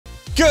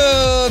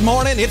Good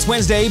morning. It's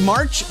Wednesday,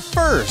 March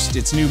 1st.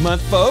 It's new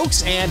month,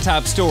 folks, and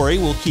Top Story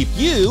will keep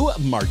you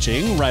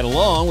marching right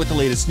along with the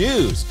latest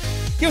news.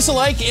 Give us a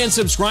like and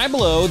subscribe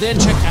below, then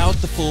check out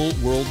the full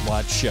World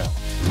Watch show.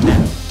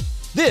 Now,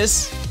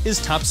 this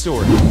is Top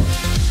Story.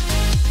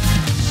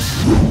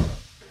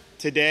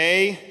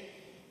 Today,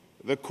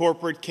 the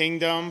corporate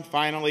kingdom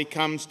finally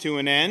comes to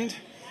an end.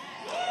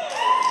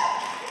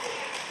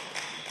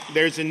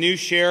 There's a new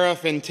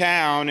sheriff in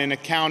town, and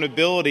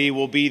accountability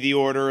will be the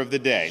order of the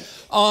day.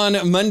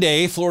 On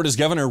Monday, Florida's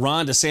Governor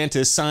Ron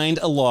DeSantis signed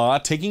a law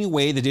taking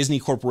away the Disney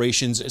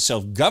Corporation's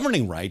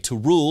self-governing right to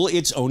rule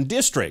its own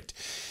district.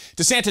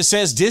 DeSantis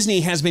says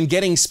Disney has been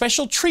getting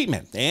special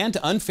treatment and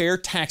unfair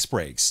tax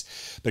breaks.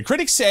 But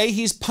critics say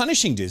he's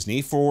punishing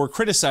Disney for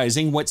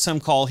criticizing what some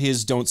call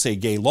his Don't Say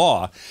Gay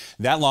law.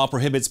 That law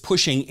prohibits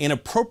pushing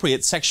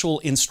inappropriate sexual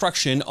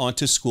instruction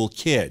onto school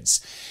kids.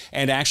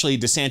 And actually,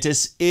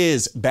 DeSantis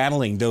is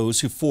battling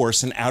those who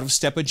force an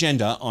out-of-step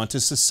agenda onto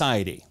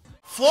society.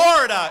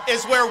 Florida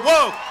is where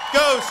woke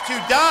goes to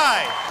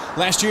die.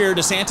 Last year,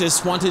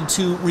 DeSantis wanted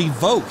to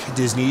revoke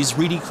Disney's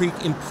Reedy Creek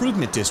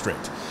Improvement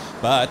District.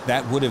 But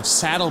that would have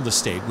saddled the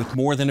state with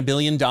more than $1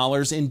 billion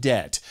in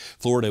debt.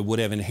 Florida would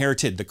have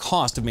inherited the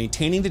cost of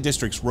maintaining the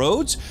district's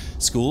roads,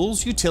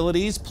 schools,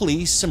 utilities,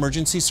 police,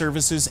 emergency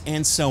services,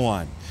 and so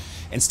on.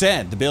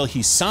 Instead, the bill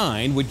he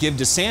signed would give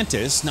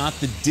DeSantis, not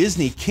the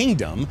Disney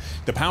kingdom,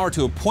 the power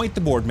to appoint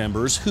the board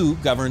members who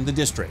govern the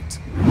district.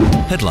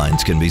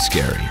 Headlines can be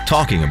scary.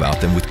 Talking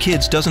about them with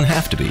kids doesn't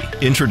have to be.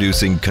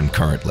 Introducing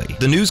Concurrently,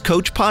 the News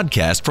Coach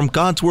podcast from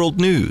God's World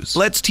News.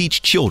 Let's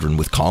teach children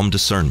with calm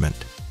discernment.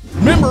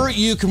 Remember,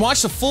 you can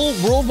watch the full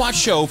World Watch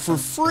show for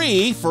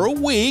free for a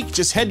week.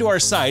 Just head to our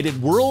site at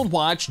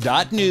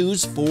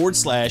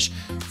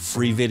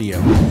worldwatch.news/free video.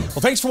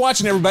 Well, thanks for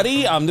watching,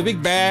 everybody. I'm the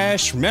Big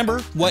Bash. Remember,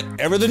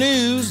 whatever the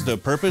news, the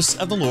purpose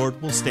of the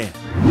Lord will stand.